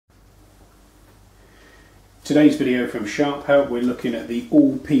Today's video from Sharp Help, we're looking at the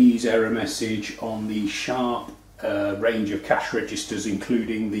all P's error message on the Sharp range of cash registers,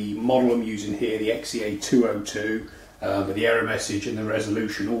 including the model I'm using here, the XEA202, but the error message and the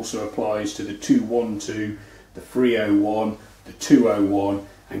resolution also applies to the 212, the 301, the 201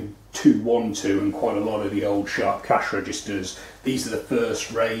 and 212 and quite a lot of the old Sharp cash registers. These are the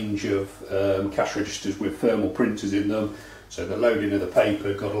first range of cash registers with thermal printers in them. So the loading of the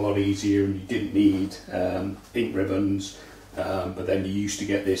paper got a lot easier and you didn't need ink ribbons, but then you used to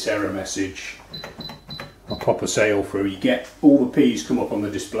get this error message. I'll pop a sale through. You get all the P's come up on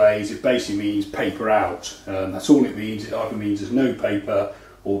the displays. It basically means paper out. That's all it means. It either means there's no paper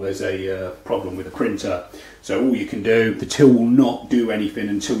or there's a problem with the printer. So all you can do, the till will not do anything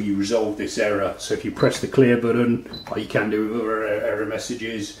until you resolve this error. So if you press the clear button, like you can do with other error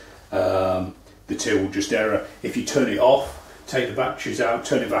messages, the till will just error. If you turn it off, take the batteries out,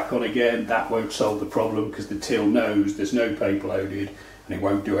 turn it back on again, that won't solve the problem because the till knows there's no paper loaded and it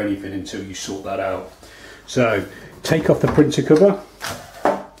won't do anything until you sort that out. So take off the printer cover,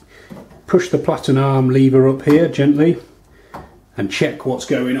 push the platen arm lever up here gently and check what's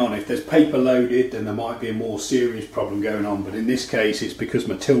going on. If there's paper loaded, then there might be a more serious problem going on, but in this case it's because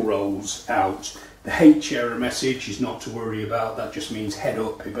my till roll's out. The H error message is not to worry about, that just means head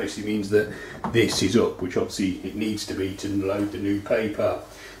up. It basically means that this is up, which obviously it needs to be to load the new paper.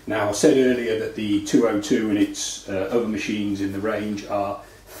 Now I said earlier that the 202 and its other machines in the range are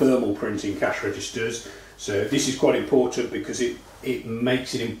thermal printing cash registers. So this is quite important because it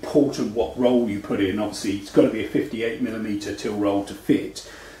makes it important what roll you put in. Obviously it's got to be a 58mm till roll to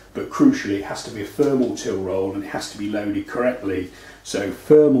fit, but crucially it has to be a thermal till roll and it has to be loaded correctly. So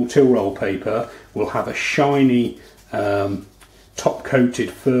thermal till roll paper will have a shiny top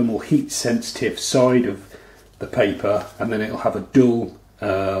coated thermal heat sensitive side of the paper, and then it'll have a dull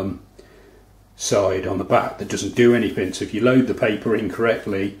side on the back that doesn't do anything. So if you load the paper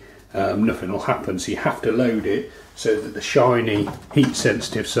incorrectly, nothing will happen. So you have to load it so that the shiny heat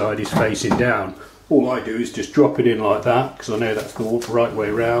sensitive side is facing down. All I do is just drop it in like that because I know that's the right way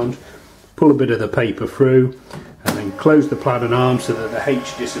around. Pull a bit of the paper through and then close the platen arm so that the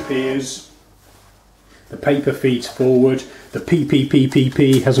H disappears. The paper feeds forward. The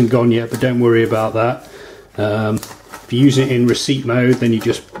PPPPPP hasn't gone yet, but don't worry about that. If you use it in receipt mode, then you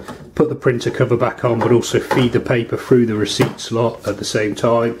just put the printer cover back on, but also feed the paper through the receipt slot at the same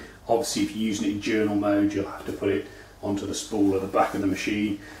time. Obviously if you're using it in journal mode, you'll have to put it onto the spool at the back of the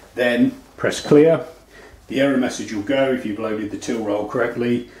machine. Then press clear. The error message will go if you've loaded the till roll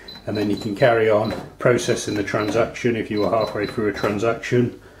correctly, and then you can carry on processing the transaction if you were halfway through a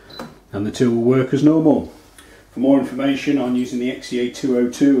transaction, and the till will work as normal. For more information on using the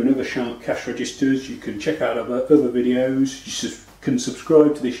XEA202 and other Sharp cash registers, you can check out other videos. You can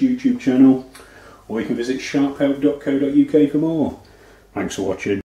subscribe to this YouTube channel, or you can visit sharphelp.co.uk for more. Thanks for watching.